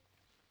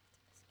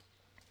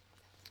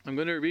I'm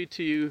going to read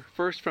to you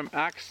first from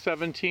Acts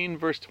 17,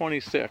 verse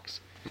 26.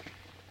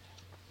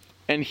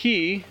 And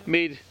he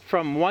made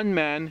from one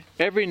man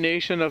every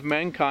nation of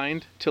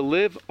mankind to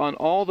live on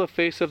all the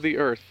face of the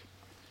earth,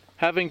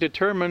 having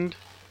determined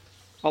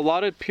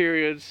allotted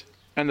periods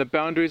and the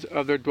boundaries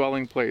of their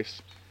dwelling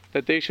place,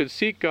 that they should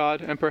seek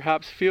God and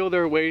perhaps feel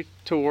their way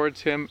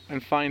towards him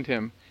and find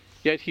him.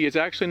 Yet he is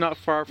actually not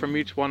far from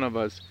each one of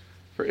us,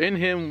 for in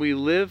him we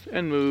live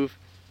and move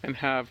and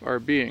have our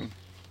being.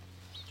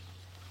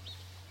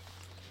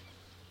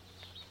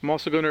 I'm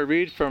also going to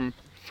read from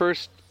 1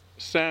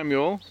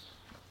 Samuel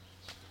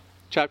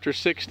chapter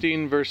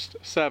 16, verse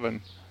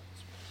 7.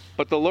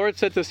 But the Lord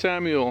said to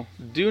Samuel,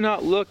 "Do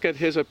not look at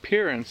his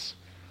appearance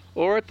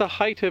or at the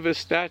height of his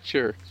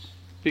stature,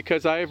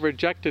 because I have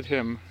rejected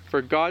him.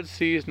 For God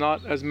sees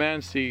not as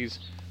man sees.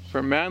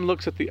 For man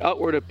looks at the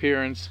outward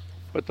appearance,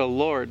 but the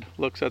Lord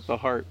looks at the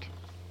heart."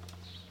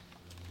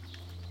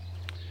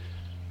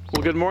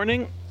 Well, good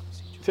morning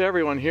to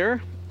everyone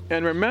here.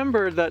 And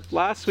remember that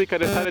last week I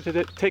decided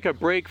to take a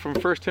break from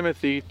 1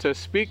 Timothy to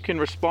speak in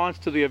response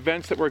to the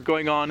events that were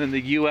going on in the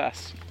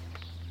U.S.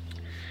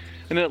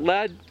 And it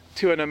led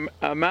to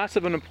a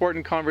massive and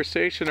important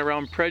conversation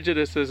around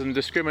prejudices and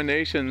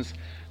discriminations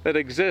that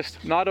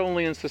exist not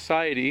only in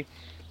society,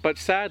 but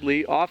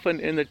sadly often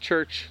in the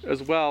church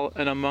as well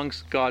and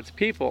amongst God's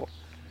people.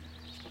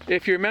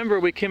 If you remember,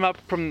 we came up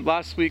from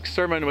last week's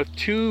sermon with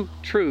two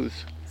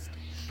truths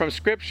from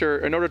Scripture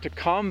in order to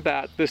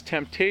combat this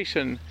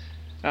temptation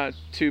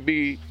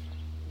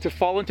to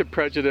fall into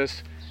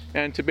prejudice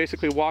and to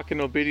basically walk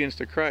in obedience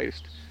to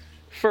Christ.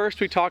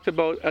 First, we talked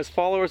about, as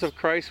followers of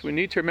Christ, we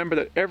need to remember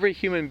that every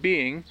human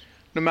being,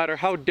 no matter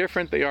how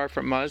different they are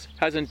from us,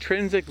 has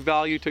intrinsic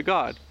value to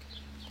God.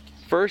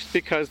 First,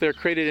 because they're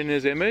created in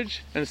his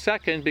image, and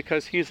second,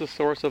 because he's the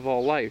source of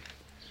all life.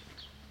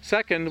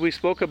 Second, we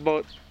spoke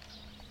about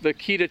the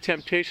key to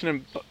temptation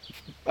and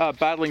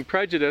battling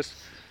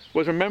prejudice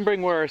was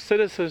remembering where our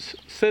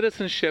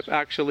citizenship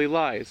actually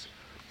lies.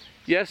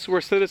 Yes, we're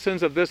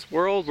citizens of this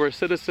world, we're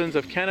citizens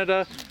of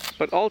Canada,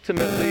 but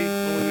ultimately,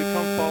 when we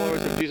become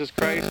followers of Jesus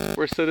Christ,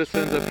 we're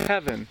citizens of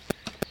heaven.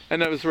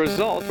 And as a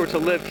result, we're to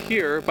live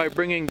here by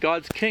bringing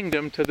God's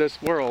kingdom to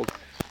this world,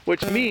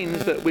 which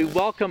means that we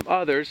welcome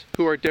others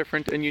who are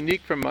different and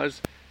unique from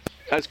us,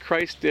 as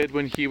Christ did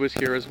when he was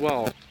here as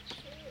well.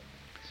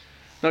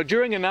 Now,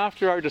 during and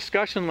after our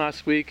discussion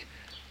last week,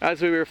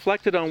 as we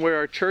reflected on where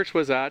our church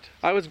was at,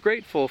 I was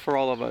grateful for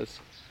all of us.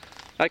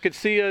 I could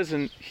see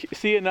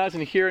in us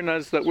and hear in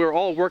us that we're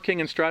all working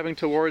and striving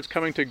towards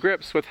coming to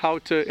grips with how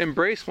to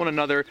embrace one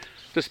another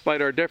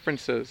despite our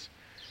differences,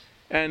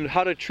 and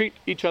how to treat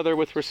each other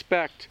with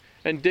respect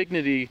and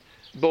dignity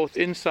both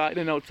inside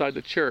and outside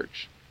the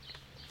church.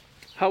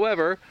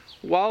 However,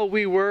 while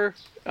we were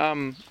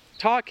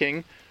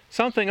talking,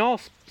 something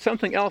else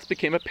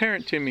became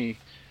apparent to me,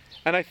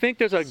 and I think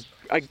there's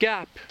a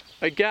gap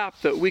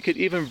that we could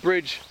even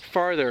bridge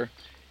farther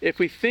if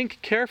we think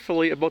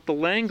carefully about the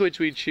language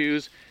we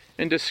choose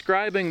in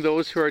describing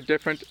those who are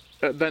different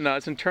than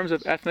us in terms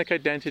of ethnic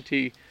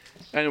identity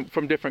and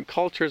from different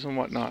cultures and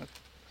whatnot.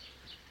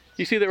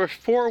 You see, there were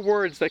 4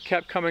 words that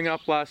kept coming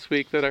up last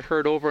week that I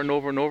heard over and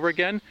over and over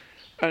again,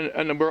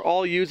 and we're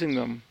all using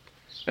them.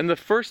 And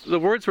the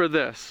words were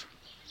this: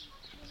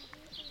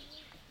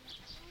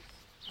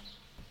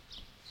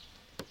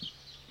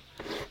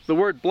 the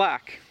word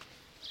black,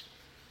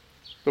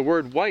 the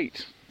word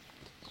white,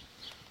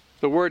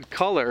 the word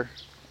color,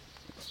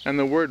 and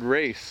the word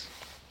race,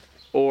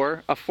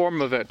 or a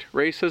form of it,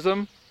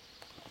 racism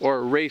or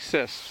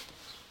racist.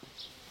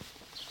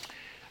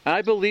 And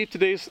I believe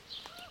today's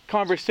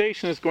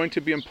conversation is going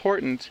to be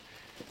important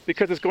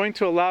because it's going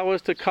to allow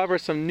us to cover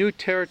some new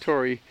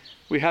territory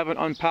we haven't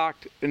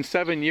unpacked in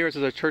 7 years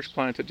as a church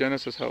plant at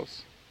Genesis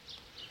House.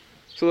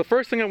 So the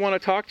first thing I want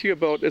to talk to you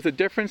about is the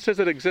differences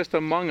that exist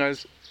among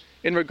us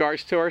in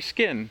regards to our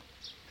skin,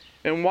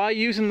 and why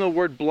using the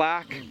word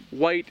black,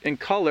 white, and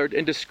colored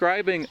in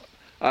describing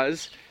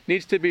us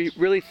needs to be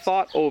really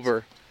thought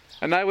over,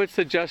 and I would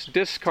suggest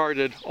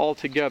discarded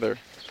altogether.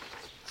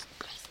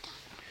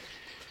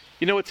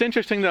 You know, it's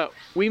interesting that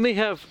we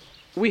have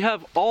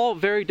all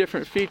very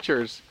different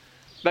features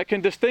that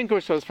can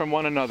distinguish us from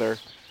one another.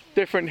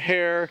 Different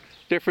hair,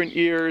 different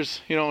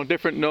ears,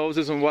 different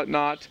noses and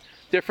whatnot,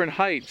 different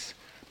heights.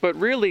 But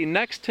really,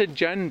 next to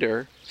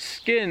gender,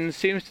 skin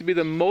seems to be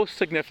the most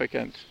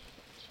significant.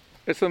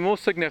 It's the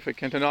most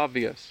significant and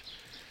obvious,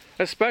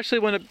 especially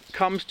when it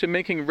comes to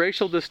making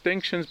racial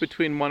distinctions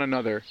between one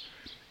another.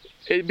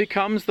 It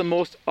becomes the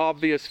most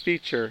obvious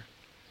feature.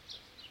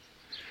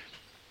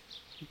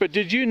 But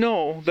did you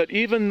know that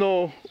even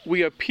though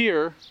we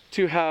appear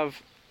to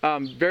have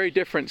very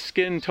different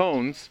skin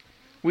tones,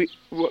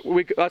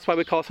 that's why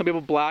we call some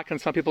people black and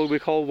some people we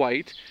call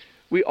white,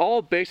 we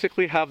all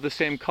basically have the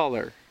same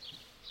color.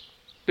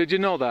 Did you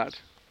know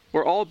that?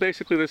 We're all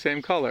basically the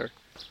same color.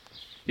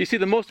 You see,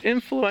 the most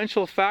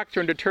influential factor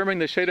in determining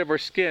the shade of our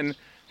skin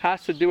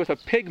has to do with a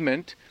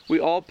pigment we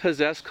all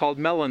possess called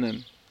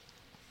melanin.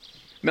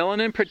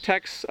 Melanin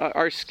protects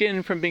our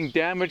skin from being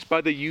damaged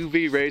by the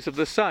UV rays of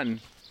the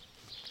sun.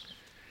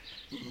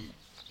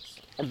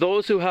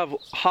 those who have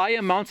high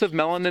amounts of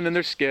melanin in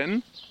their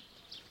skin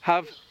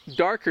have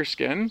darker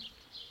skin.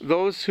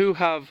 Those who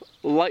have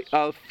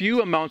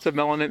few amounts of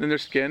melanin in their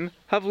skin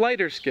have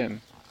lighter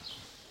skin.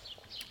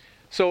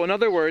 So in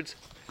other words,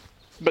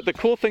 but the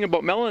cool thing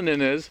about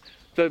melanin is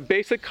the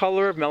basic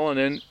color of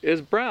melanin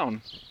is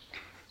brown.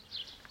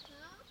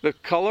 The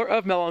color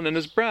of melanin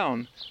is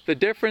brown. The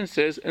difference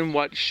is in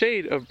what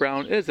shade of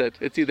brown is it.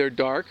 It's either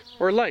dark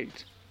or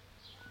light.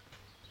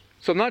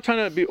 So I'm not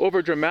trying to be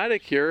over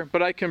dramatic here,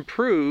 but I can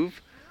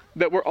prove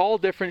that we're all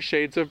different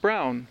shades of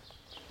brown.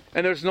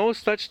 And there's no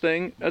such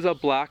thing as a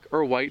black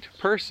or white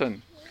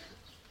person.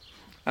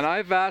 And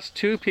I've asked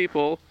 2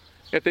 people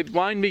if they'd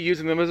mind me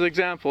using them as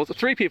examples,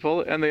 3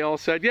 people, and they all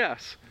said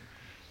yes.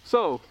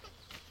 So,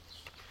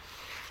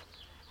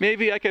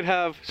 maybe I could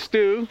have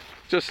Stu,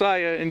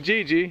 Josiah, and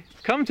Gigi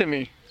come to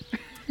me.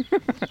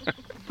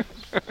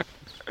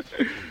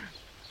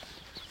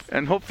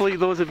 And hopefully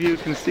those of you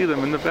can see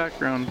them in the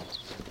background.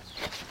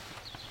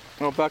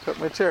 I'll back up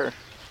my chair.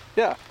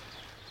 Yeah.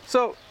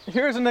 So,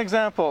 here's an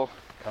example.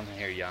 Come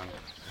here, young.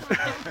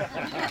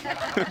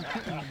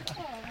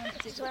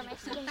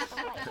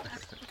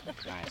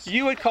 Nice.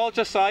 You would call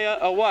Josiah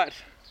a what?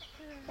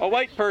 A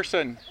white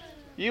person.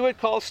 You would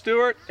call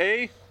Stuart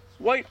a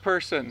white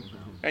person.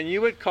 And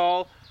you would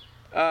call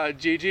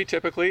Gigi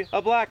typically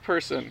a black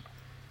person.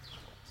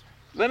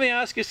 Let me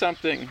ask you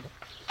something.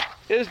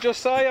 Is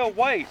Josiah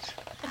white?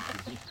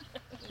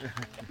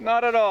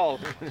 Not at all.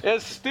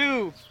 Is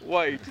Stu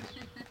white?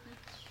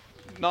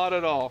 Not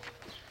at all.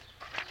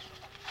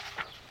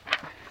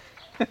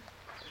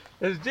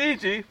 Is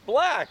Gigi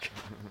black?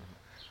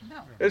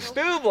 No. Is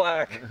Stu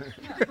black?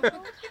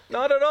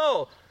 Not at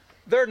all.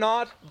 They're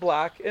not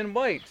black and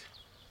white.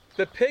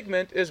 The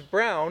pigment is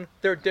brown.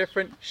 They're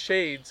different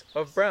shades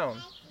of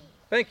brown.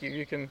 Thank you.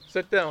 You can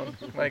sit down,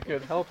 my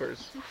good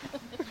helpers.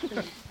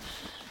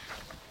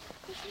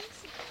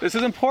 This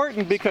is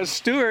important because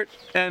Stuart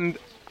and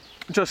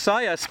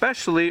Josiah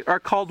especially are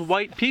called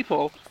white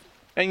people,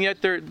 and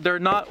yet they're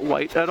not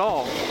white at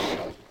all.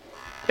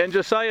 And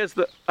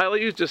I'll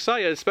use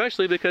Josiah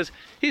especially because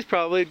he's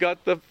probably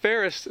got the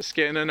fairest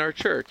skin in our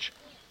church.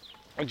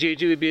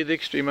 Gigi would be the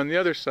extreme on the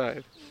other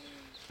side.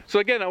 So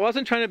again, I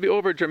wasn't trying to be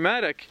over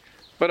dramatic,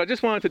 but I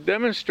just wanted to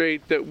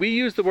demonstrate that we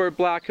use the word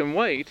black and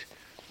white,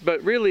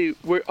 but really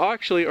we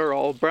actually are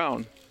all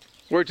brown.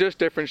 We're just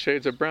different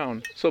shades of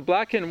brown. So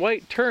black and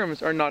white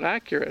terms are not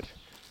accurate.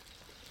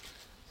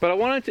 But I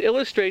wanted to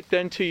illustrate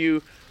then to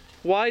you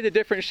why the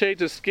different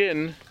shades of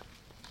skin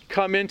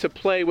come into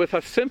play with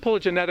a simple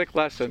genetic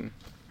lesson.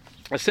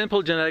 A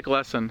simple genetic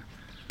lesson.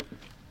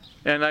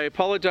 And I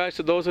apologize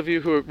to those of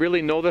you who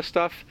really know this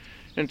stuff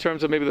in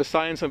terms of maybe the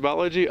science and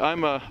biology.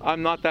 I'm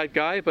not that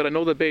guy, but I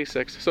know the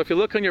basics. So if you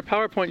look on your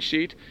PowerPoint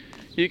sheet,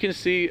 you can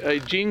see a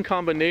gene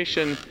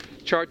combination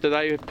chart that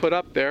I put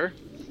up there.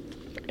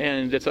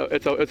 And it's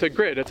a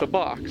grid, it's a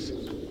box.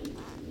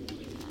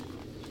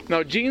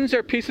 Now, genes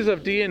are pieces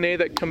of DNA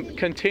that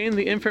contain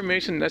the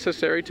information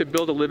necessary to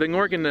build a living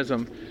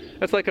organism.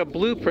 That's like a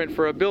blueprint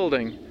for a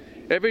building.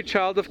 Every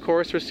child, of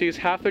course, receives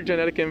half their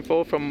genetic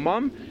info from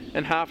mom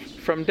and half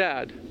from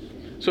dad.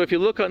 So if you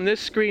look on this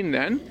screen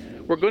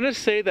then, we're going to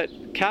say that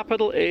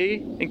capital A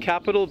and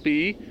capital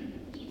B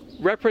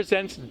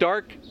represents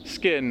dark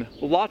skin,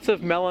 lots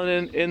of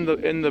melanin in the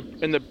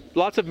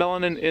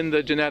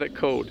genetic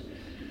code.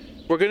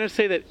 We're going to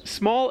say that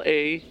small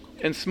a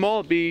and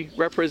small b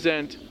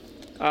represent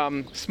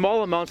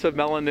small amounts of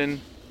melanin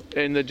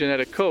in the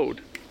genetic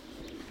code.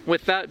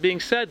 With that being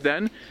said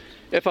then,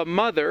 if a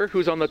mother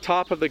who's on the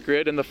top of the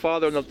grid and the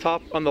father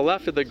on the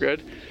left of the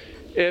grid,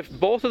 if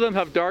both of them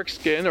have dark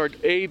skin or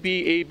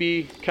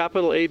AB,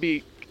 capital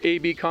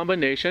AB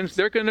combinations,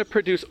 they're going to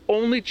produce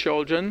only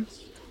children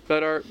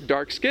that are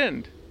dark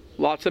skinned,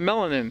 lots of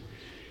melanin.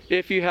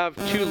 If you have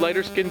 2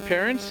 lighter skinned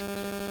parents,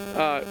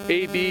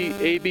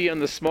 AB on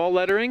the small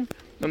lettering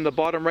in the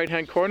bottom right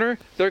hand corner,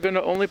 they're going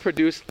to only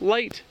produce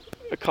light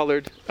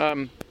colored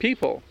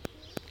people,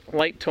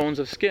 light tones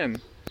of skin.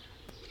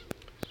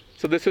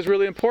 So this is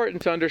really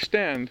important to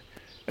understand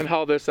and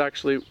how this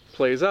actually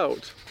plays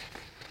out.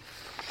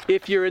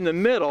 If you're in the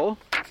middle,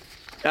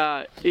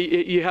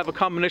 you have a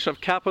combination of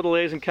capital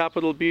A's and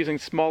capital B's and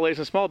small a's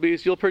and small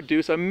b's, you'll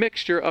produce a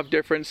mixture of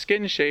different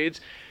skin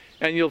shades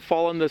and you'll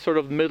fall in the sort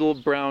of middle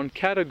brown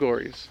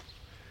categories.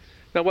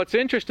 Now what's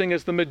interesting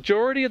is the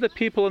majority of the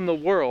people in the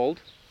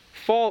world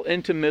fall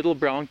into middle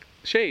brown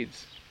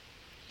shades.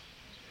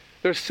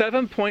 There's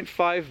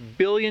 7.5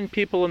 billion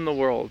people in the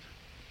world.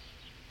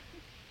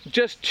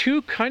 Just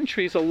 2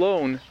 countries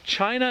alone,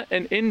 China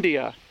and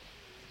India.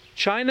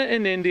 China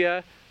and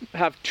India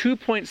have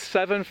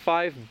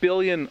 2.75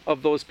 billion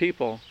of those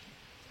people.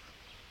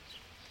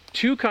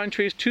 2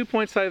 countries,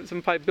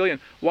 2.75 billion.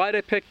 Why did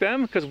I pick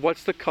them? Because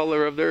what's the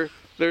color of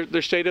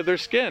their shade of their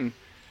skin?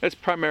 It's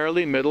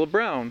primarily middle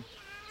brown.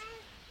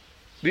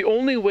 The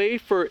only way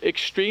for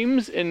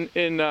extremes in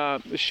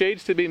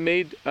shades to be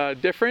made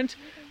different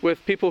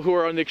with people who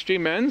are on the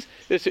extreme ends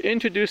is to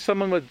introduce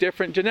someone with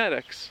different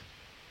genetics.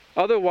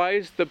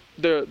 Otherwise,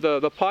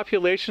 the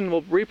population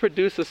will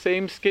reproduce the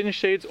same skin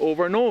shades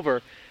over and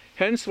over.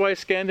 Hence why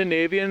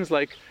Scandinavians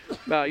like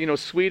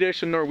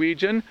Swedish and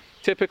Norwegian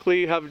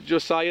typically have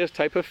Josiah's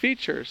type of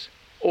features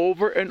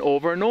over and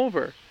over and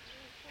over.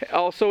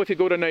 Also, if you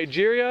go to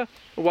Nigeria,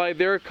 why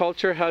their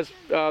culture has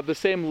the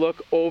same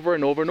look over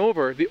and over and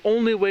over. The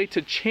only way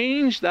to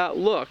change that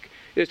look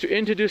is to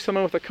introduce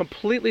someone with a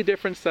completely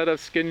different set of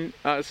skin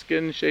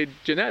shade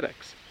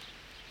genetics.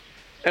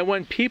 And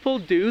when people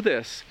do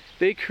this,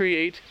 they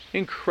create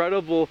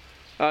incredible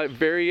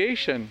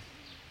variation.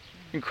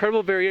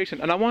 Incredible variation.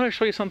 And I want to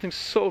show you something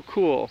so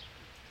cool.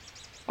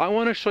 I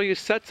want to show you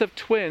sets of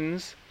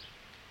twins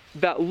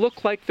that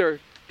look like they're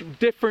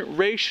different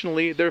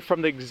racially. They're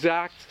from the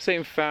exact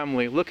same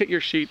family. Look at your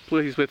sheet,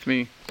 please, with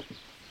me.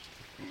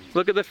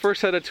 Look at the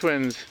first set of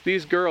twins.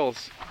 These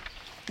girls.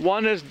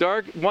 One is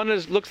dark,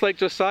 looks like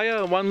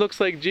Josiah, and one looks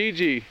like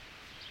Gigi.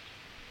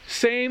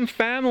 Same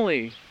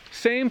family,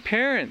 same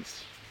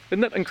parents.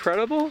 Isn't that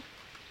incredible?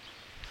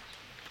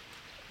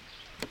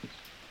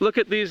 Look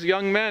at these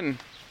young men,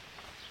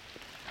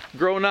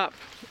 grown up,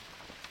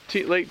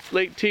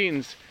 late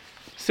teens.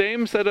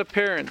 Same set of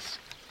parents,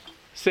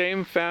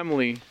 same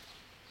family.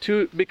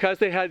 Because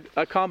they had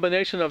a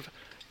combination of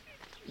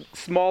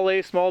small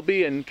a, small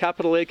b, and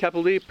capital A,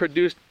 capital D,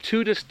 produced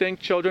two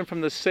distinct children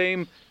from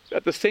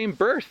at the same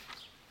birth.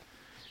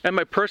 And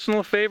my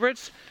personal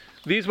favorites,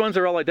 these ones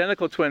are all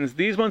identical twins.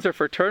 These ones are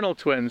fraternal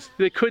twins.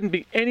 They couldn't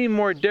be any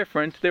more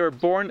different. They were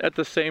born at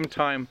the same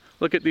time.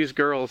 Look at these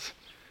girls.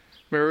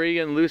 Marie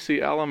and Lucy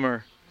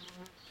Alamer.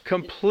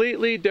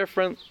 Completely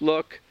different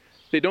look.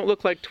 They don't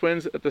look like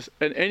twins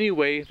in any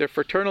way. They're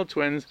fraternal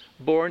twins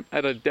born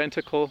at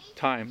identical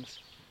times.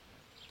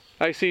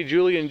 I see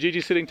Julie and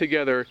Gigi sitting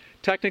together.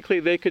 Technically,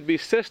 they could be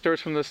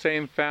sisters from the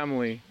same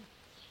family.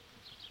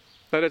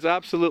 That is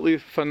absolutely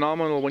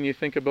phenomenal when you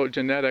think about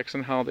genetics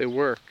and how they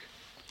work.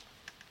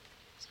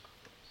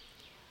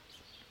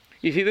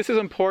 You see, this is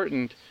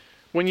important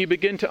when you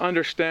begin to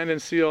understand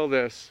and see all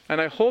this. And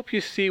I hope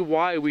you see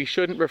why we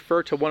shouldn't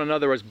refer to one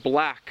another as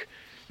black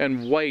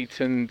and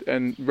white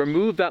and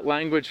remove that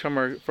language from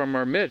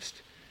our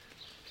midst.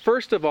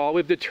 First of all,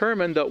 we've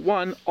determined that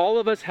one, all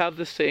of us have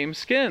the same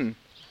skin.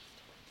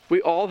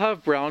 We all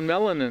have brown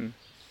melanin.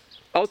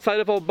 Outside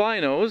of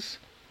albinos,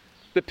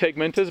 the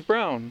pigment is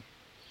brown.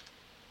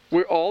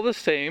 We're all the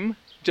same,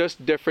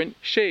 just different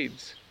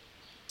shades.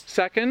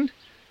 Second,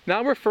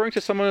 now referring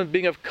to someone as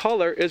being of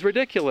color is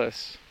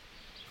ridiculous.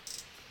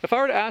 If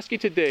I were to ask you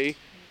today,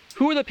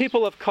 who are the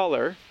people of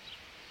color?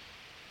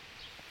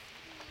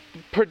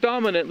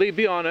 Predominantly,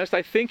 be honest,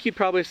 I think you'd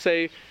probably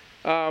say,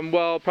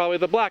 probably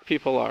the black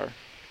people are.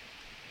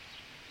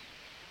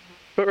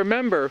 But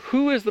remember,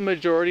 who is the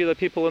majority of the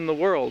people in the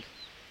world?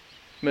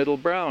 Middle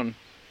brown.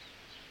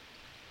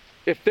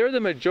 If they're the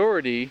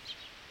majority,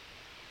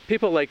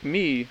 people like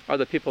me are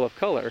the people of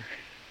color,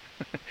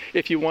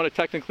 if you want to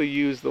technically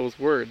use those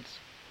words.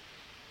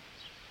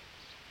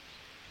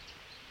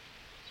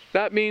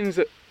 That means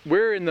that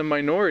we're in the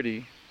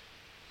minority.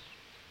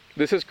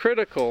 This is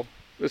critical.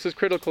 This is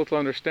critical to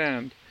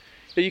understand.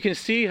 And you can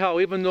see how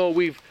even though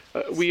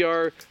we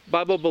are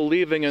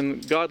Bible-believing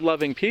and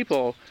God-loving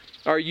people,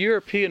 our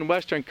European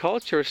Western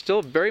culture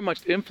still very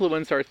much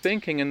influence our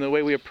thinking and the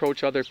way we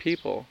approach other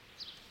people.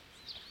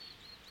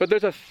 But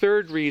there's a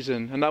third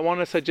reason, and I want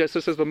to suggest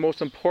this is the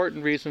most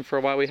important reason for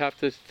why we have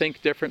to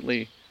think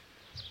differently.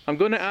 I'm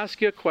going to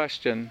ask you a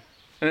question,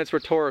 and it's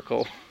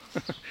rhetorical.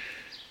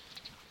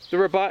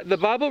 The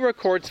Bible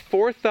records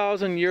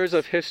 4,000 years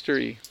of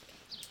history.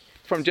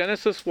 From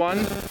Genesis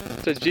 1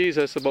 to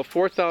Jesus, about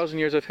 4,000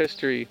 years of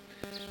history.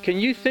 Can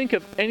you think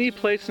of any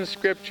place in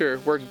Scripture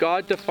where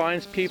God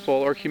defines people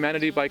or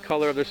humanity by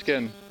color of their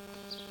skin?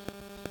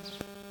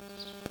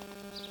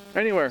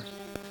 Anywhere.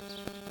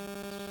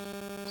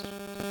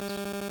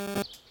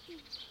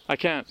 I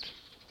can't.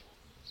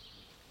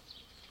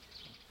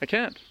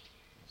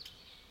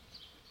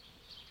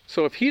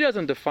 So if he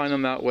doesn't define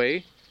them that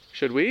way,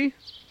 should we?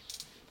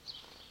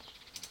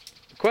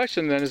 The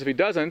question then is, if he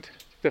doesn't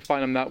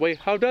define them that way,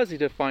 how does he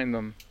define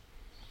them?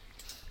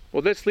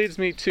 Well, this leads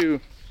me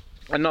to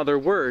another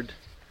word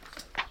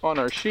on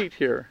our sheet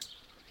here,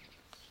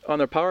 on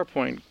the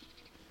PowerPoint,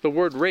 the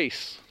word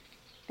race,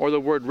 or the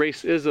word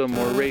racism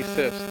or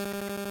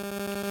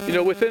racist. You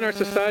know, within our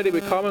society,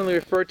 we commonly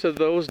refer to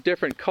those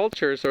different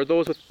cultures or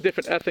those with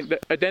different ethnic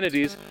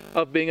identities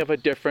of being of a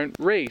different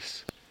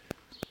race.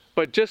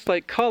 But just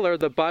like color,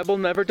 the Bible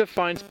never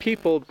defines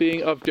people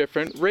being of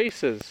different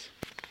races.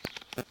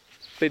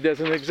 They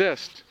doesn't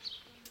exist.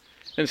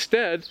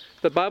 Instead,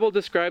 the Bible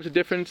describes the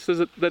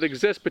differences that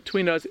exist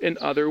between us in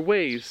other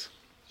ways.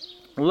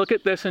 Look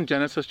at this in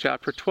Genesis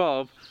chapter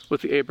 12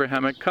 with the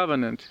Abrahamic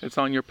covenant. It's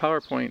on your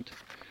PowerPoint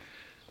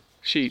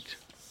sheet.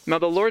 Now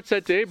the Lord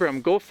said to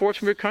Abram, "Go forth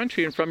from your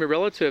country and from your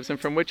relatives and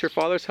from which your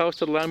father's house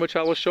to the land which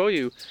I will show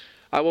you.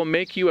 I will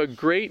make you a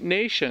great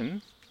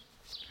nation."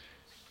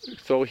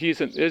 So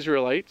he's an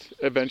Israelite,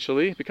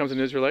 eventually becomes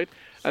an Israelite.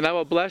 "And I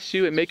will bless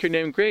you and make your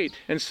name great.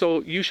 And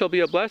so you shall be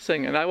a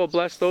blessing. And I will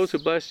bless those who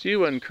bless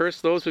you and curse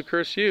those who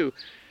curse you.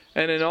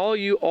 And in all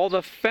you, all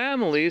the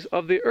families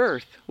of the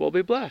earth will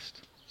be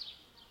blessed.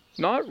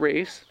 Not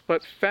race,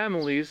 but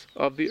families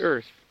of the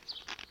earth.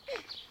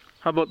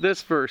 How about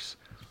this verse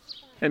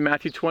in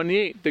Matthew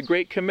 28, the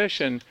Great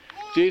Commission?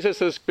 Jesus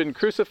has been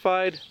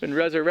crucified, been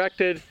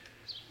resurrected,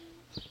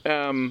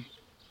 and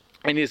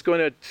he's going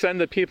to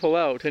send the people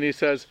out. And he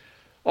says,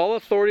 all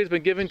authority has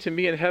been given to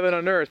me in heaven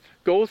and on earth.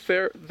 Go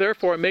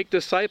therefore and make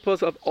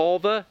disciples of all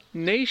the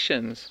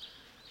nations,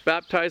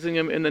 baptizing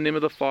them in the name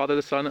of the Father,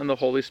 the Son, and the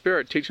Holy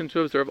Spirit. Teach them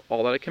to observe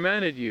all that I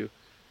commanded you.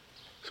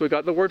 So we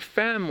got the word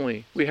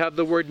family. We have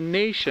the word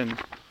nation.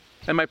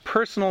 And my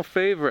personal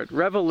favorite,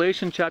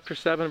 Revelation chapter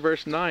 7,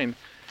 verse 9.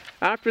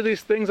 After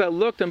these things I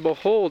looked, and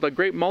behold, a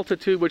great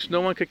multitude which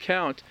no one could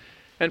count,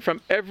 and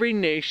from every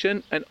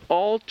nation, and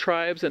all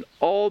tribes, and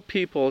all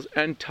peoples,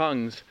 and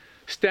tongues,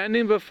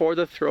 standing before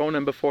the throne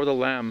and before the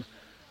Lamb,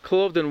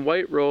 clothed in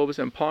white robes,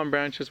 and palm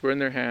branches were in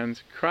their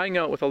hands, crying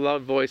out with a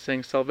loud voice,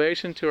 saying,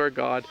 Salvation to our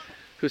God,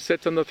 who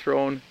sits on the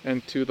throne,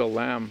 and to the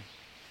Lamb.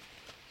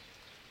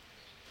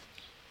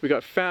 We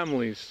got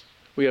families,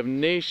 we have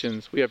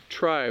nations, we have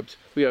tribes,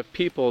 we have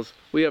peoples,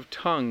 we have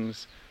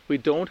tongues. We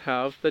don't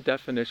have the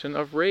definition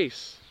of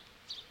race.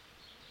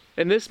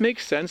 And this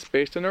makes sense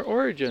based on our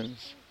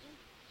origins.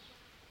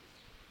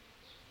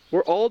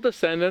 We're all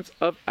descendants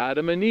of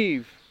Adam and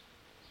Eve.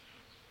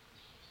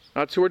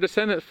 That's who we're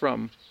descended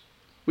from.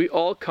 We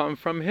all come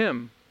from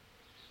him.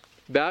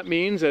 That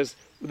means as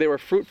they were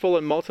fruitful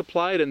and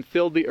multiplied and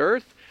filled the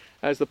earth,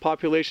 as the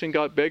population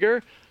got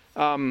bigger,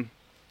 all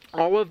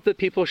of the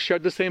people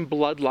shared the same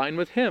bloodline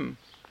with him.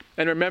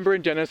 And remember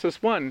in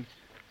Genesis 1,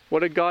 what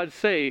did God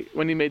say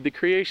when he made the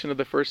creation of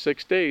the first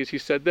 6 days? He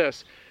said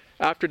this,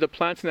 after the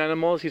plants and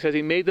animals, he says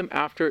he made them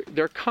after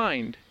their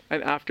kind,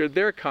 and after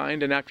their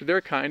kind, and after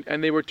their kind,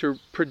 and they were to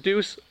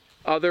produce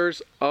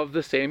others of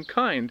the same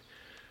kind.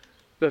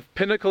 The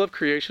pinnacle of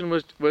creation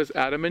was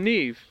Adam and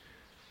Eve.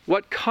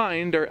 What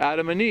kind are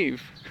Adam and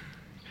Eve?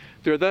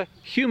 They're the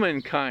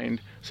human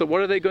kind. So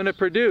what are they going to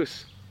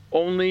produce?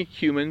 Only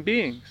human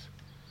beings.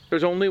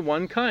 There's only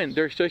one kind.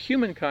 There's the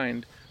human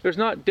kind. There's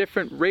not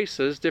different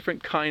races,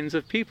 different kinds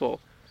of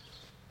people.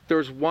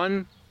 There's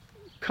one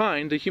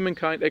kind, the human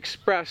kind,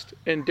 expressed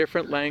in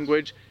different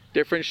language,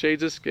 different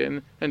shades of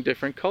skin, and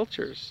different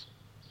cultures.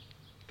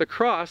 The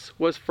cross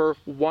was for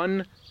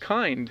one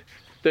kind,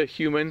 the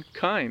human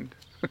kind.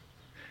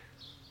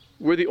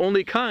 We're the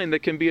only kind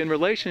that can be in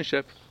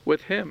relationship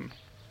with him.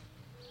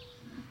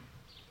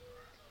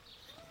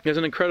 There's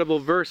an incredible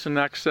verse in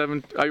Acts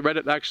 7. I read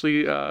it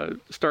actually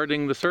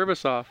starting the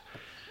service off.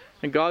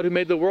 And God who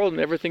made the world and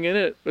everything in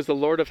it was the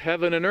Lord of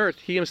heaven and earth.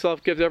 He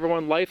himself gives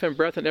everyone life and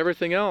breath and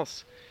everything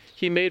else.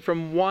 He made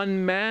from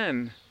one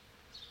man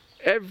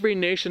every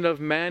nation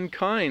of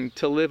mankind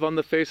to live on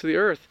the face of the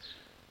earth,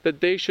 that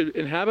they should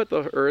inhabit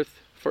the earth,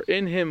 for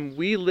in him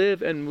we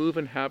live and move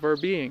and have our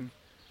being.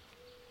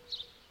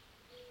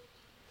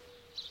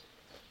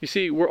 You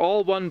see, we're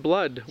all one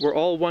blood. We're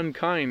all one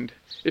kind.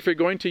 If you're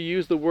going to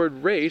use the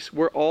word race,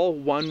 we're all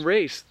one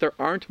race. There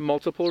aren't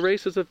multiple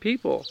races of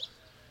people.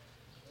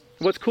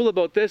 What's cool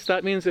about this,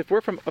 that means if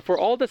we're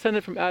all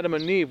descended from Adam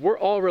and Eve, we're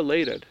all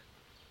related.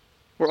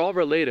 We're all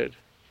related.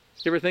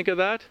 You ever think of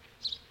that?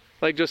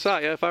 Like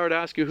Josiah, if I were to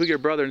ask you who your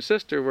brother and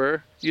sister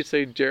were, you'd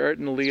say Jarrett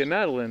and Lee and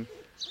Madeline.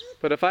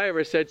 But if I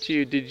ever said to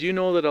you, did you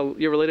know that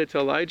you're related to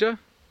Elijah?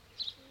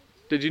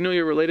 Did you know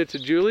you're related to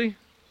Julie?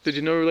 Did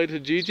you know you're related to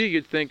Gigi?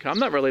 You'd think, I'm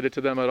not related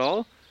to them at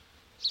all.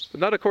 But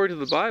not according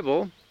to the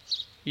Bible.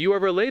 You are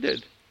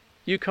related.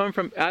 You come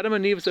from Adam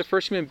and Eve as the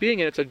first human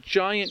being, and it's a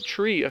giant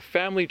tree, a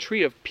family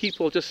tree of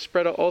people just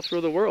spread out all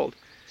through the world.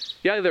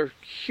 Yeah, they're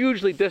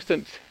hugely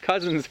distant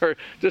cousins or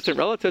distant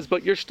relatives,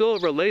 but you're still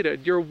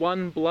related. You're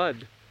one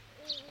blood.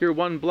 You're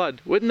one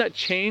blood. Wouldn't that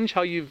change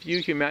how you view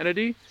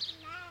humanity?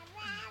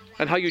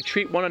 And how you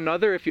treat one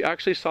another if you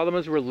actually saw them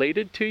as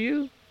related to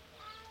you?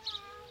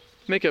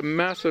 Make a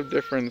massive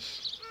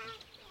difference.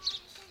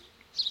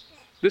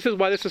 This is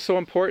why this is so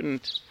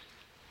important.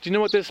 Do you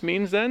know what this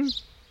means then?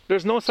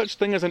 There's no such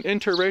thing as an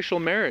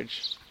interracial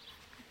marriage.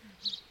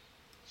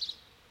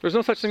 There's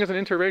no such thing as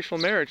an interracial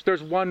marriage.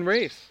 There's one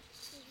race.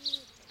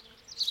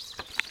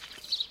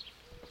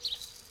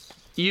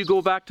 You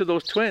go back to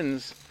those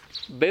twins.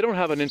 They don't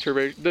have an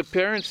interracial. The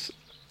parents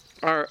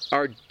are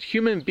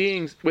human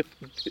beings with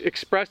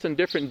expressed in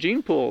different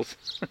gene pools.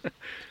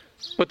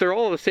 But they're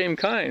all the same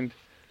kind.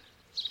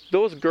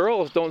 Those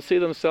girls don't see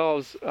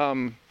themselves...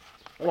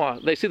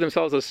 they see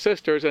themselves as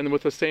sisters and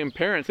with the same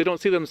parents. They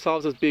don't see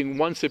themselves as being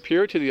one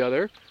superior to the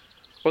other,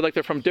 or like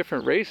they're from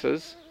different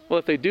races. Well,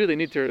 if they do, they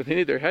need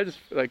their heads,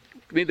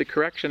 need the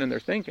correction in their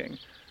thinking.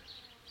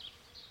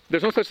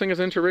 There's no such thing as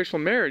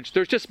interracial marriage.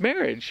 There's just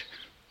marriage.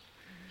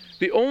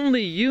 The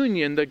only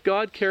union that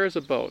God cares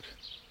about,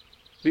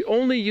 the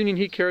only union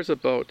he cares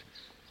about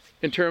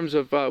in terms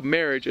of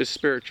marriage is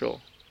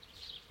spiritual.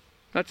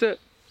 That's it.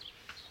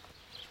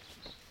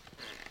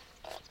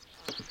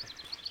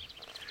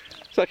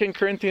 2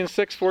 Corinthians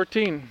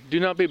 6:14, do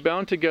not be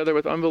bound together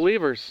with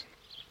unbelievers.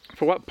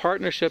 For what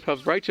partnership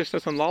has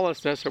righteousness and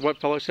lawlessness, or what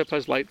fellowship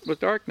has light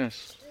with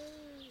darkness?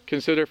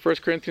 Consider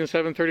 1 Corinthians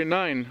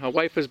 7:39. A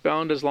wife is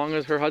bound as long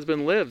as her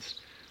husband lives.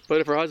 But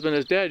if her husband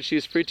is dead, she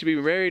is free to be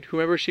married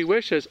whomever she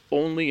wishes,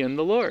 only in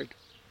the Lord.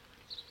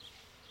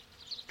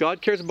 God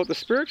cares about the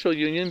spiritual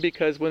union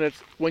because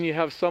when you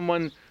have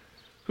someone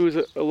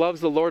who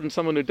loves the Lord and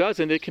someone who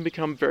doesn't, it can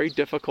become very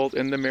difficult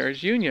in the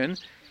marriage union,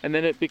 and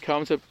then it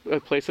becomes a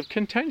place of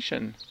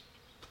contention.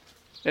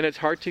 And it's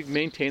hard to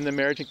maintain the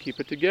marriage and keep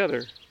it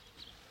together.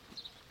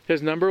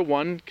 His number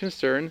one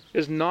concern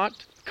is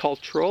not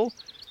cultural.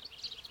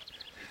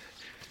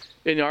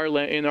 In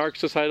our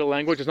societal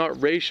language, it's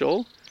not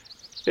racial,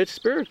 it's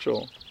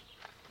spiritual.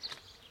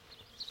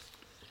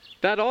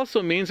 That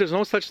also means there's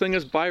no such thing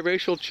as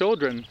biracial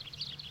children.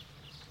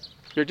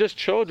 You're just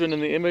children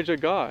in the image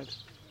of God.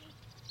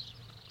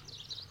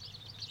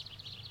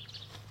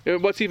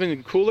 What's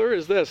even cooler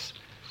is this.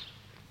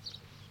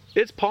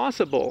 It's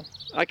possible,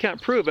 I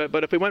can't prove it,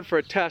 but if we went for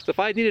a test, if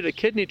I needed a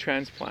kidney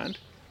transplant,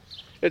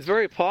 it's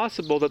very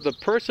possible that the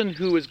person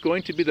who is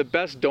going to be the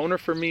best donor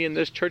for me in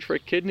this church for a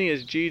kidney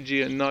is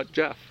Gigi and not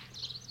Jeff.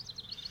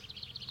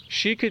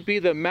 She could be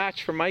the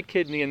match for my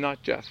kidney and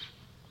not Jeff.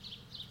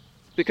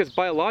 Because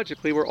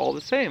biologically, we're all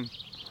the same.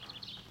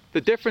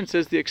 The difference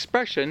is the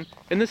expression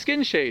in the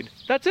skin shade.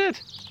 That's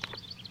it.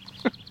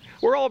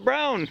 We're all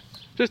brown,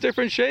 just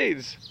different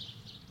shades.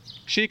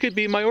 She could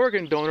be my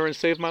organ donor and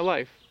save my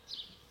life,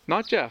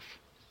 not Jeff.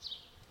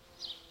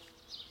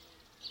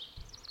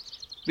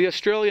 The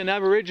Australian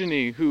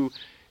Aborigine who,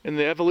 in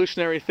the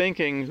evolutionary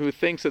thinking, who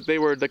thinks that they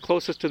were the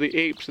closest to the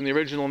apes and the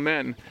original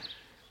men,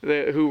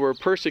 who were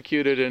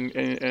persecuted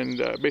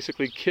and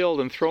basically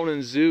killed and thrown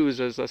in zoos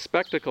as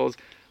spectacles,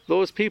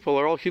 those people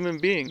are all human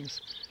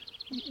beings.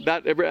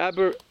 That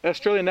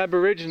Australian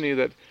Aborigine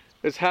that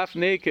is half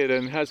naked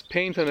and has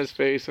paint on his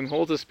face and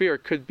holds a spear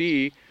could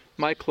be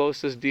my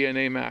closest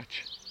DNA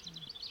match.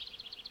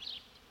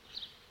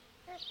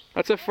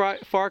 That's a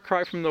far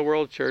cry from the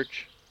world,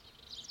 church.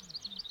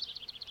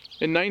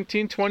 In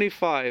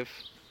 1925,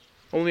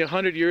 only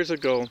 100 years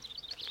ago,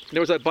 there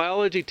was a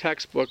biology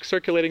textbook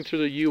circulating through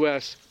the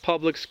U.S.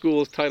 public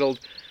schools titled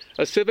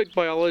A Civic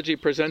Biology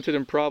Presented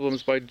in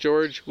Problems by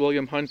George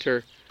William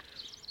Hunter.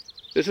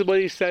 This is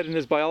what he said in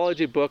his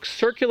biology book,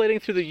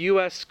 circulating through the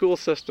U.S. school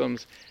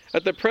systems.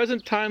 At the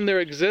present time, there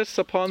exists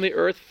upon the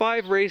earth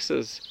 5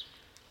 races.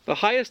 The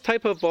highest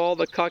type of all,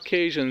 the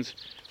Caucasians,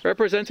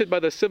 represented by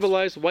the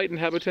civilized white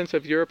inhabitants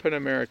of Europe and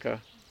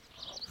America.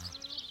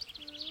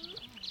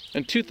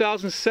 In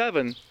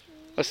 2007,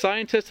 a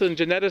scientist and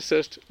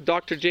geneticist,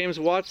 Dr. James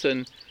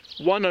Watson,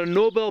 won a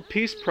Nobel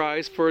Peace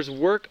Prize for his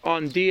work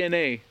on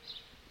DNA.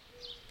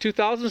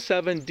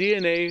 2007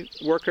 DNA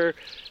worker,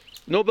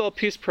 Nobel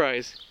Peace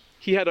Prize.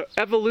 He had an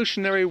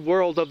evolutionary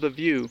world of the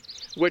view,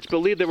 which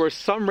believed there were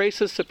some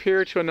races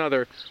superior to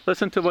another.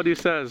 Listen to what he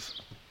says.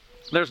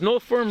 There's no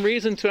firm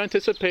reason to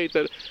anticipate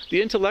that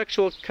the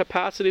intellectual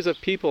capacities of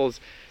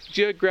peoples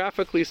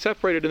geographically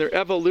separated in their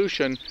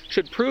evolution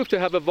should prove to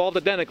have evolved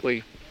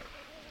identically.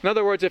 In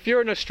other words, if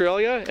you're in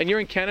Australia and you're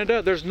in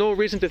Canada, there's no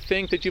reason to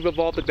think that you've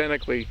evolved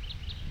identically.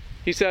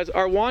 He says,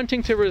 our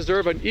wanting to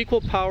reserve an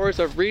equal powers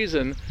of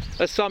reason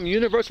as some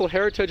universal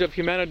heritage of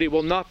humanity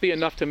will not be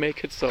enough to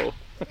make it so.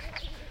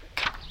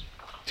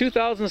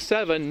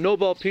 2007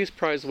 Nobel Peace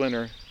Prize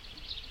winner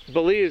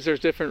believes there's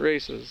different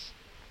races.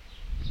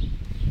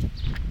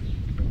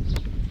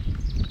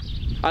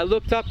 I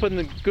looked up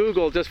in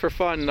Google just for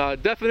fun,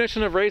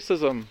 definition of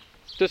racism,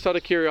 just out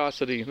of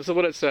curiosity. This is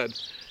what it said.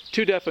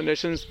 2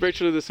 definitions,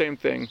 virtually the same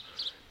thing.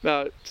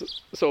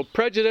 So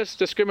prejudice,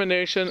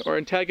 discrimination, or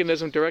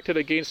antagonism directed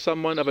against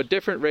someone of a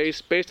different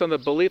race based on the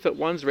belief that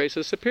one's race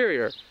is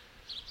superior.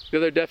 The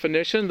other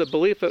definition, the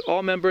belief that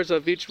all members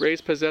of each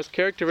race possess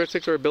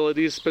characteristics or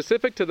abilities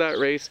specific to that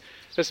race,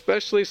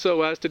 especially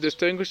so as to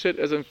distinguish it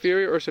as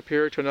inferior or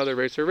superior to another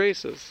race or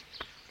races.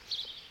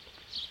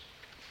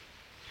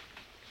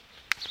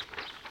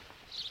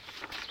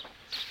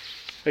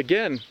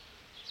 Again,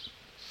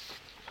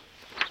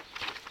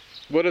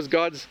 what does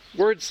God's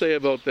word say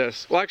about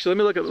this? Well, actually,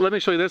 let me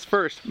show you this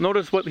first.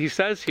 Notice what he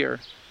says here.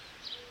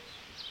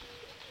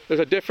 There's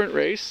a different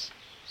race,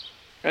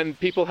 and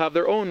people have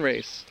their own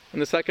race. In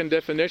the second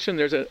definition,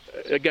 there's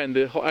again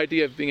the whole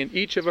idea of being in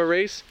each of a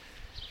race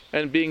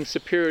and being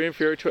superior or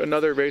inferior to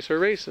another race or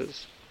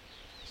races.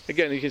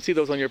 Again, you can see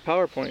those on your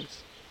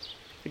PowerPoints.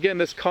 Again,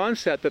 this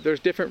concept that there's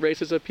different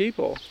races of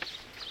people.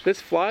 This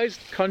flies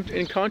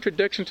in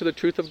contradiction to the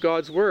truth of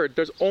God's word.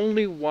 There's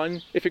only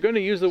one, if you're going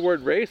to use the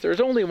word race, there's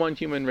only one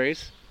human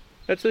race.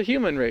 That's the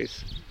human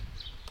race.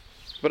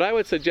 But I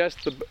would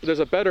suggest there's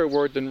a better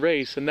word than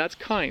race, and that's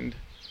kind.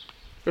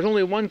 There's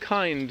only one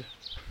kind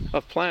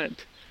of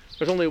plant.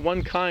 There's only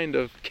one kind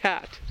of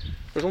cat.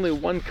 There's only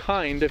one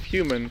kind of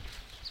human.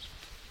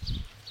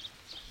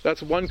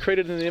 That's one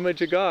created in the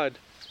image of God,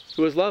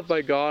 who was loved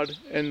by God,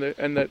 and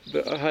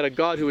had a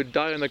God who would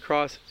die on the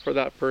cross for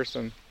that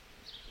person.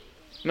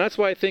 And that's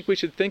why I think we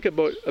should think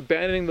about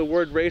abandoning the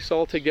word race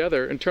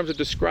altogether in terms of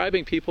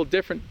describing people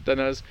different than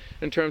us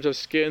in terms of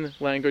skin,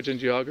 language, and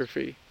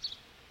geography.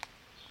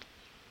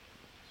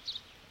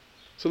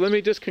 So let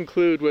me just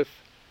conclude with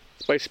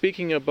by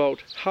speaking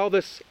about how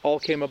this all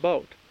came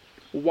about.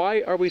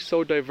 Why are we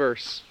so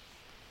diverse?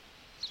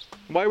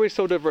 Why are we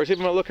so diverse?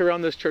 Even when I look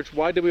around this church,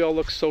 why do we all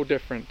look so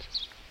different?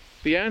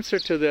 The answer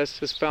to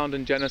this is found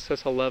in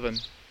Genesis 11.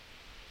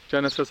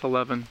 Genesis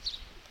 11.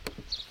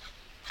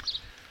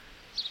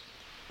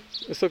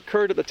 This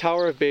occurred at the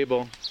Tower of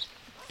Babel.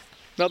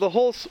 Now the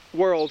whole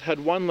world had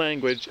one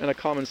language and a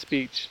common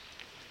speech.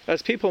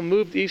 As people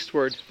moved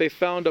eastward, they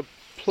found a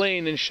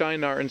plain in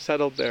Shinar and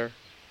settled there.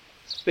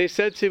 They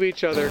said to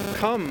each other,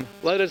 "Come,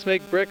 let us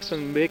make bricks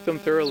and make them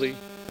thoroughly."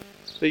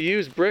 They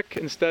used brick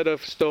instead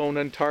of stone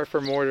and tar for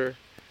mortar.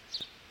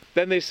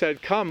 Then they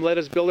said, "Come, let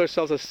us build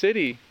ourselves a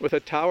city with a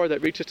tower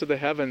that reaches to the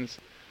heavens,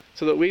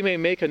 so that we may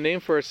make a name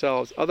for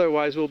ourselves.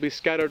 Otherwise we'll be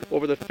scattered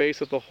over the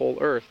face of the whole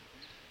earth."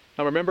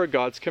 Now remember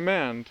God's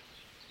command.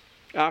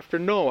 After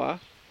Noah,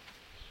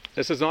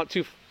 this is not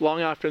too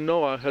long after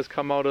Noah has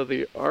come out of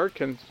the ark,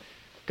 and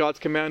God's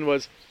command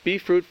was, be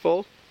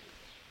fruitful,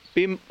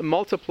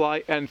 multiply,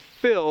 and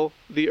fill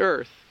the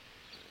earth.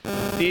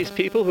 These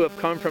people who have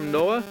come from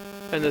Noah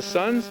and the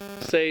sons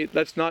say,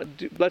 let's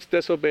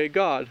disobey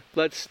God.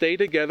 Let's stay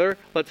together.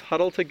 Let's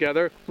huddle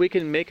together. We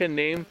can make a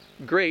name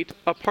great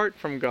apart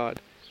from God.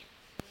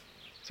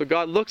 So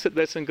God looks at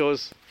this and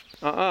goes,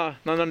 not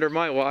under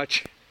my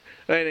watch.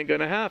 That ain't going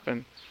to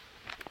happen.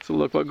 So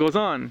look what goes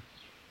on.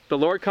 The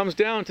Lord comes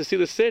down to see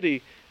the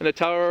city and the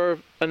tower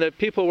and the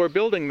people were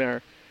building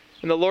there.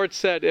 And the Lord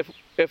said,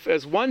 if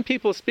as one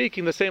people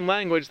speaking the same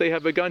language they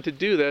have begun to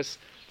do this,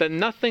 then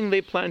nothing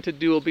they plan to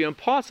do will be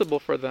impossible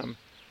for them.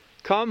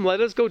 Come, let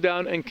us go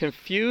down and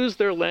confuse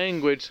their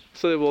language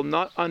so they will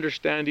not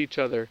understand each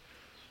other.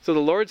 So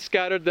the Lord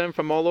scattered them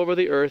from all over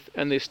the earth,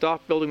 and they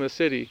stopped building the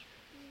city.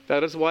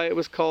 That is why it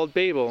was called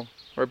Babel,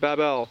 or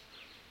Babel,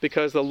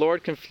 because the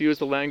Lord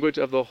confused the language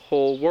of the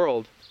whole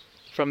world.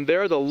 From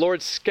there the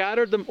Lord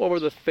scattered them over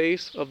the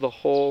face of the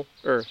whole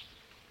earth.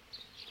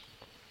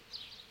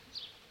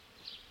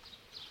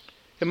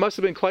 It must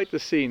have been quite the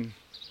scene.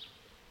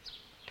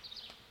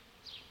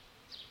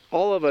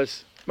 All of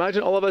us,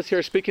 imagine all of us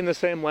here speaking the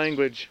same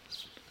language.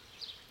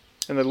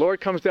 And the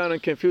Lord comes down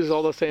and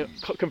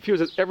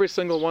confuses every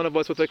single one of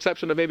us, with the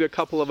exception of maybe a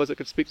couple of us that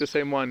could speak the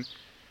same one.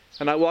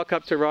 And I walk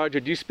up to Roger,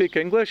 "Do you speak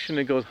English?" And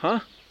he goes,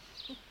 "Huh?"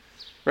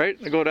 Right?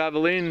 I go to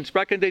Aveline,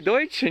 "Sprechen die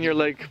Deutsch?" And you're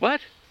like, "What?"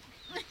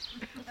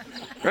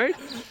 Right?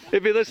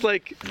 It'd be just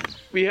like,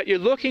 you're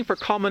looking for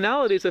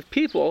commonalities of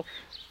people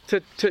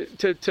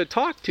to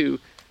talk to.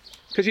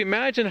 Because you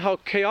imagine how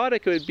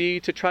chaotic it would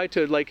be to try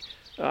to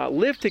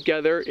live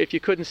together if you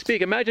couldn't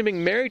speak. Imagine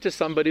being married to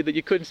somebody that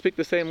you couldn't speak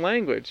the same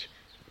language.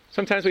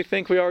 Sometimes we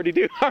think we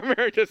already are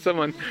married to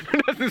someone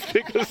who doesn't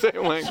speak the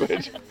same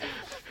language.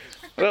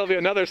 That'll be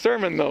another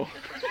sermon though.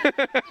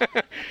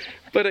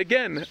 But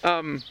again,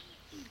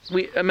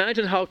 we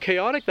imagine how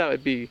chaotic that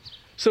would be.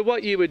 So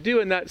what you would do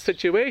in that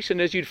situation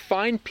is you'd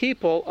find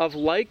people of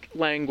like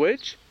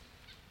language.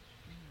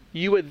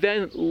 You would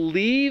then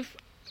leave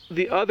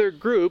the other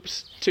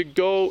groups to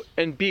go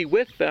and be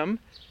with them.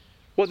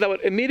 What that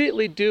would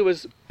immediately do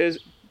is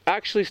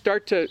actually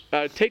start to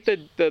take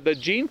the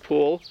gene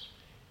pool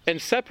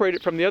and separate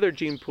it from the other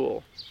gene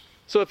pool.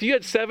 So if you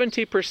had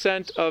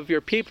 70% of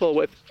your people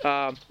with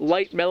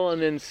light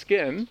melanin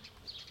skin,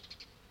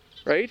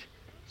 right?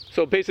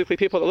 So basically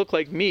people that look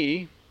like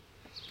me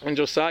and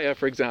Josiah,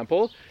 for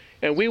example,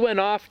 and we went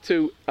off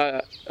to,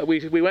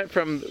 we went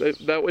from,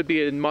 that would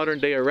be in modern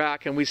day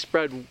Iraq, and we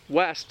spread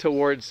west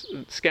towards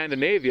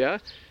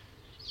Scandinavia.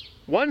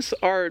 Once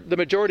the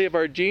majority of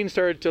our genes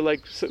started to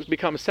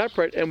become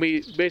separate, and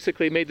we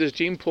basically made this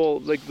gene pool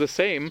the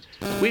same,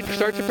 we'd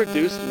start to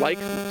produce like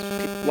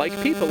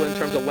people in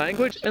terms of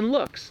language and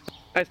looks,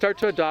 and start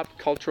to adopt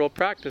cultural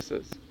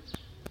practices.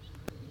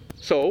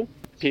 So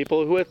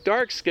people who had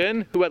dark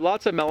skin, who had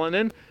lots of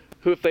melanin,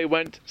 who if they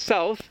went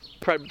south,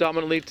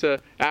 predominantly to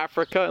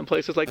Africa and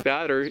places like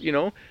that, or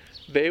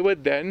they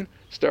would then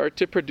start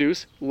to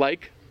produce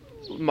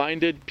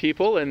like-minded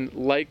people and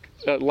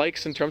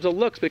likes in terms of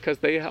looks, because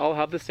they all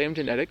have the same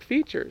genetic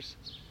features,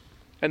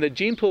 and the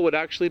gene pool would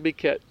actually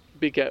beget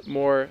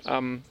more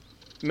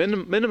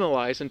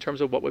minimalized in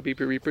terms of what would be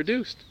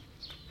reproduced.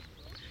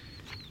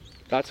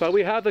 That's why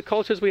we have the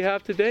cultures we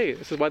have today.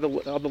 This is why the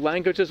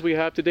languages we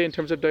have today in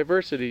terms of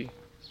diversity.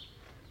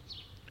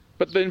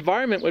 But the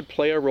environment would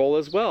play a role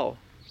as well.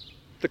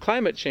 The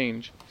climate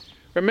change.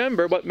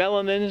 Remember what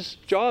melanin's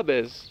job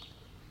is.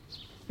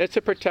 It's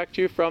to protect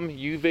you from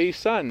UV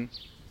sun.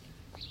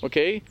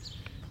 Okay?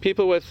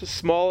 People with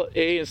small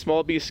a and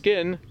small b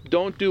skin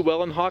don't do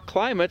well in hot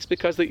climates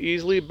because they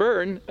easily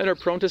burn and are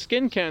prone to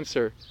skin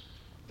cancer.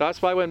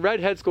 That's why when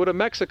redheads go to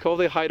Mexico,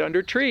 they hide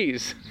under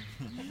trees.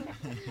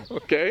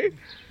 Okay?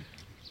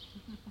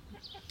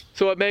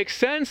 So it makes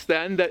sense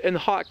then that in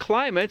hot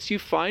climates you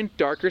find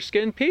darker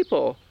skinned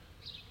people,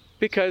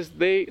 because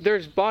their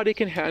body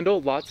can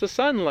handle lots of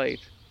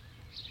sunlight.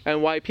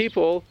 And why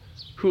people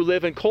who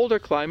live in colder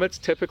climates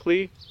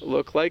typically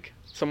look like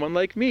someone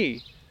like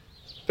me.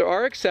 There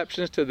are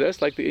exceptions to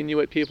this, like the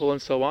Inuit people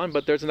and so on,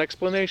 but there's an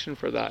explanation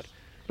for that.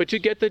 But you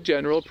get the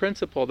general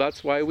principle.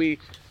 That's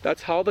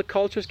how the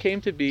cultures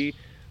came to be.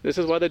 This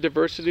is why the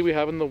diversity we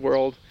have in the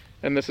world,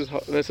 and this is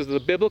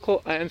the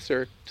biblical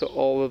answer to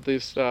all of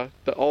this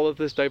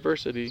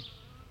diversity.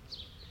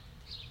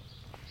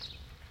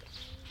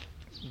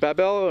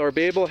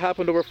 Babel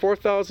happened over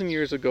 4,000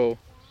 years ago.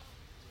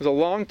 It was a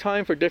long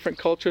time for different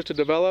cultures to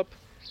develop,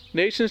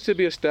 nations to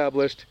be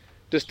established,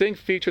 distinct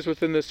features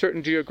within the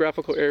certain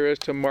geographical areas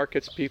to mark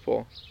its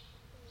people.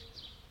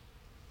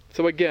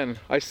 So again,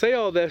 I say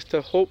all this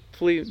to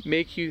hopefully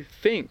make you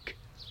think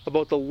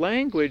about the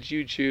language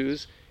you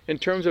choose in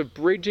terms of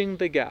bridging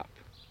the gap.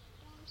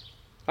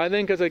 I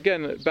think,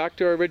 back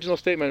to our original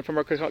statement from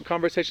our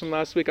conversation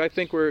last week, I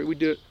think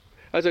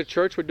as a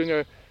church, we're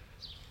doing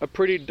a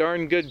pretty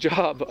darn good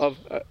job of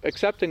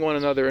accepting one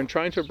another and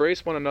trying to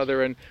embrace one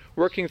another and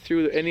working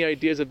through any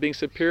ideas of being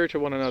superior to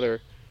one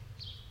another.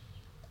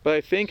 But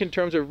I think in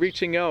terms of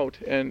reaching out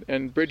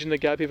and bridging the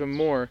gap even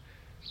more,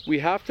 we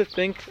have to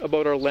think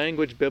about our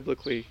language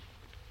biblically.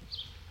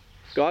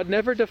 God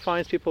never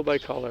defines people by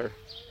color.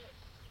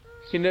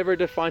 He never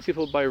defines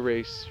people by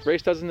race.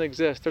 Race doesn't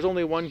exist. There's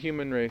only one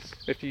human race,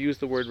 if you use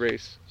the word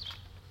race.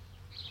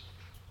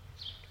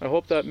 I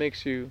hope that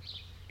makes you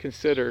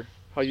consider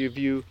how you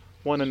view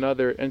one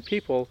another and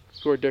people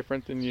who are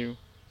different than you.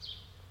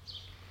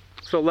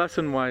 So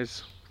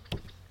lesson-wise,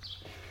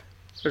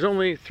 there's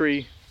only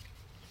 3.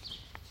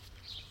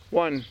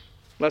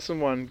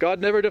 Lesson 1. God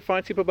never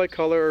defines people by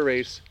color or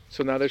race,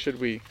 so neither should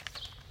we.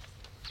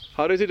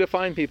 How does he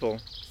define people?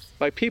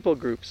 By people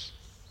groups,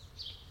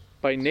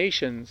 by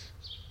nations,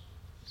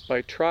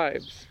 by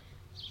tribes,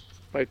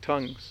 by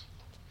tongues.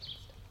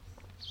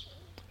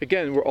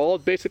 Again, we're all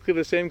basically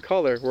the same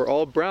color. We're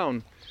all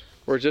brown.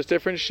 We're just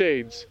different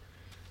shades.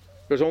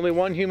 There's only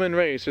one human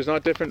race. There's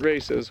not different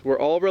races. We're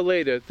all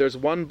related.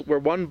 We're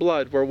one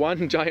blood. We're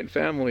one giant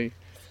family.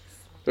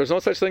 There's no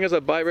such thing as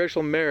a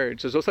biracial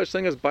marriage. There's no such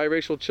thing as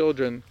biracial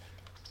children.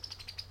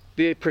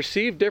 The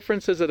perceived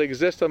differences that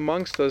exist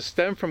amongst us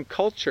stem from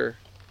culture,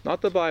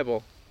 not the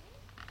Bible.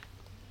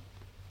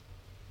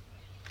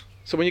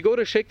 So when you go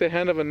to shake the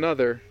hand of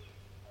another,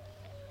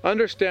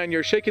 understand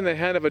you're shaking the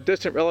hand of a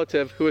distant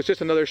relative who is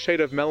just another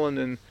shade of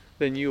melanin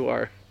than you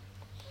are.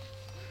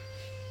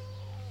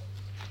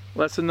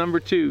 Lesson number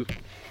 2.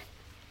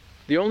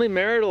 The only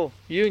marital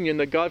union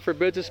that God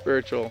forbids is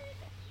spiritual.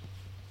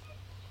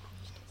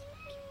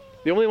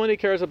 The only one he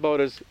cares about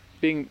is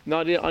being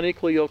not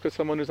unequally yoked with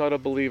someone who's not a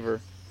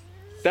believer.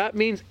 That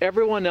means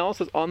everyone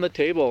else is on the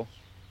table.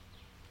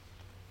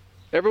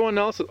 Everyone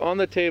else is on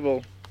the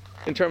table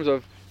in terms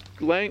of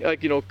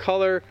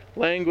color,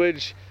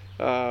 language,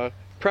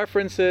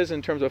 preferences,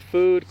 in terms of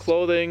food,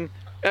 clothing,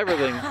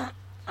 everything.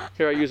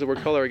 Here I use the word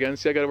color again.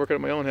 See, I got to work it out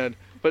in my own head.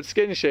 But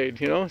skin shade,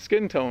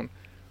 skin tone.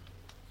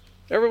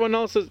 Everyone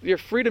else you're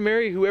free to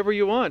marry whoever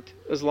you want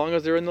as long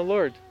as they're in the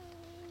Lord.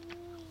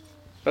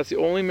 That's the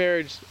only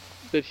marriage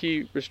that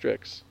he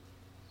restricts.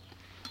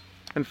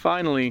 And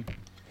finally,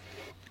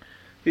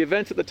 the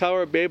events at the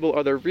Tower of Babel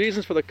are the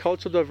reasons for the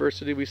cultural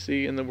diversity we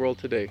see in the world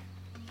today.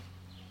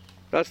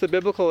 That's the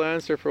biblical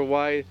answer for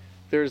why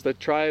there's the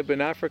tribe in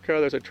Africa,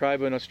 there's a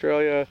tribe in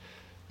Australia,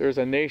 there's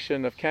a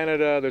nation of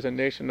Canada, there's a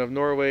nation of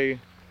Norway,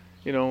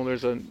 that's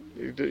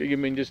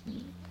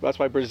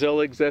why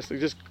Brazil exists. It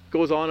just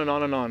goes on and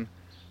on and on.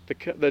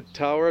 The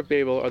Tower of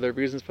Babel are the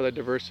reasons for the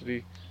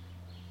diversity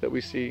that we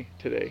see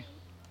today.